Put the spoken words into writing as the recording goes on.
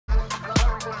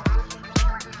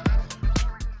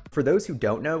For those who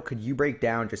don't know, could you break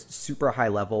down just super high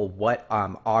level what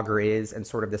Augur is and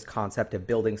sort of this concept of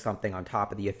building something on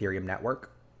top of the Ethereum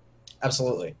network?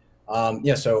 Absolutely.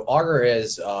 Yeah, so Augur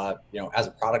is, as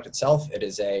a product itself, it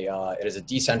is a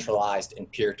decentralized and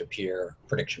peer-to-peer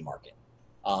prediction market.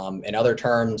 In other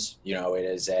terms, it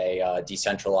is a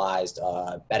decentralized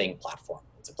betting platform.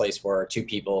 It's a place where two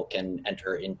people can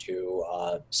enter into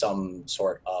some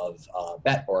sort of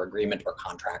bet or agreement or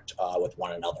contract with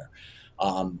one another.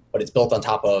 But it's built on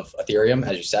top of Ethereum,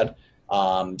 as you said.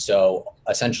 So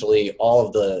essentially, all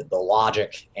of the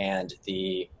logic and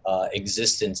the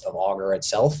existence of Augur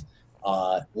itself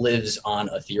lives on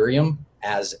Ethereum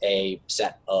as a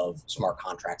set of smart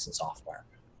contracts and software.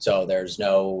 So there's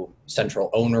no central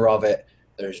owner of it.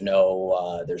 There's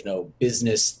no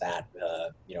business that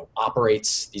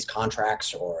operates these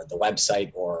contracts or the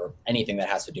website or anything that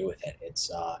has to do with it.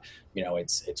 It's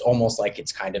almost like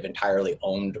it's kind of entirely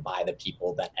owned by the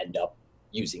people that end up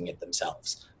using it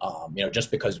themselves. Just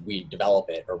because we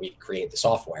develop it or we create the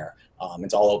software,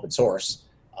 it's all open source.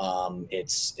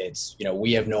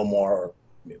 We have no more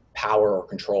power or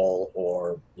control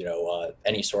or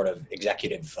any sort of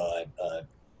executive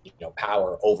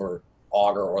power over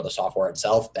Augur or the software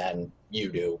itself than you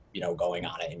do, going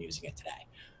on it and using it today.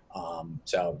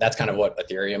 So that's kind of what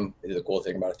Ethereum, the cool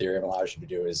thing about Ethereum allows you to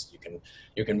do is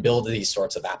you can build these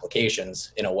sorts of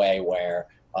applications in a way where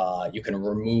you can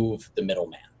remove the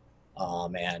middleman.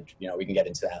 And we can get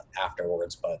into that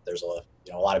afterwards, but there's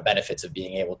a lot of benefits of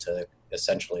being able to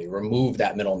essentially remove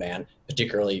that middleman,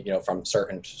 particularly from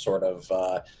certain sort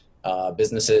of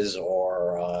businesses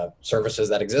or services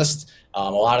that exist. A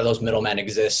lot of those middlemen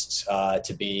exist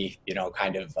to be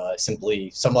kind of simply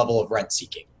some level of rent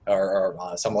seeking or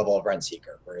some level of rent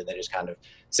seeker, where they just kind of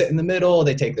sit in the middle,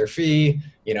 they take their fee,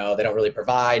 they don't really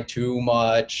provide too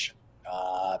much.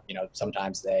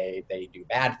 Sometimes they do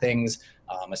bad things.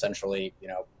 Essentially,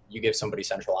 you give somebody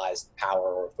centralized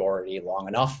power or authority long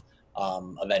enough,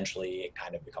 eventually it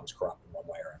kind of becomes corrupt in one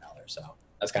way or another. So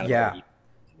that's kind of the Yeah. way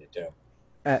you do.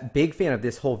 Big fan of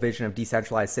this whole vision of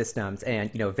decentralized systems,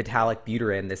 and Vitalik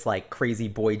Buterin, this like crazy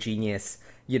boy genius,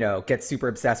 gets super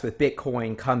obsessed with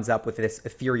Bitcoin, comes up with this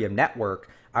Ethereum network.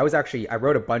 I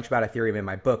wrote a bunch about Ethereum in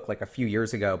my book like a few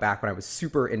years ago, back when I was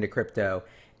super into crypto.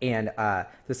 And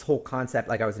this whole concept,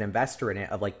 like I was an investor in it,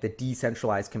 of like the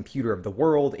decentralized computer of the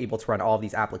world, able to run all of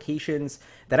these applications.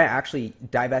 That I actually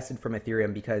divested from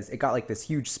Ethereum because it got like this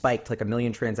huge spike to like 1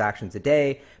 million transactions a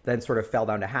day, then sort of fell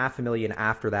down to 500,000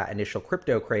 after that initial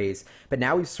crypto craze. But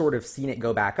now we've sort of seen it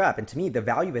go back up. And to me, the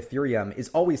value of Ethereum is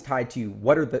always tied to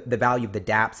what are the value of the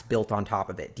dApps built on top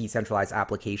of it, decentralized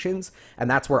applications. And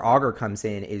that's where Augur comes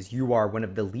in, is you are one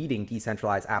of the leading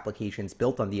decentralized applications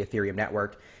built on the Ethereum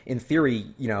network. In theory,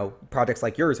 projects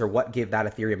like yours are what give that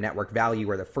Ethereum network value,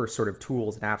 or the first sort of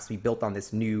tools and apps to be built on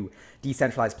this new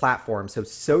decentralized platform.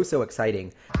 So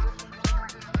exciting.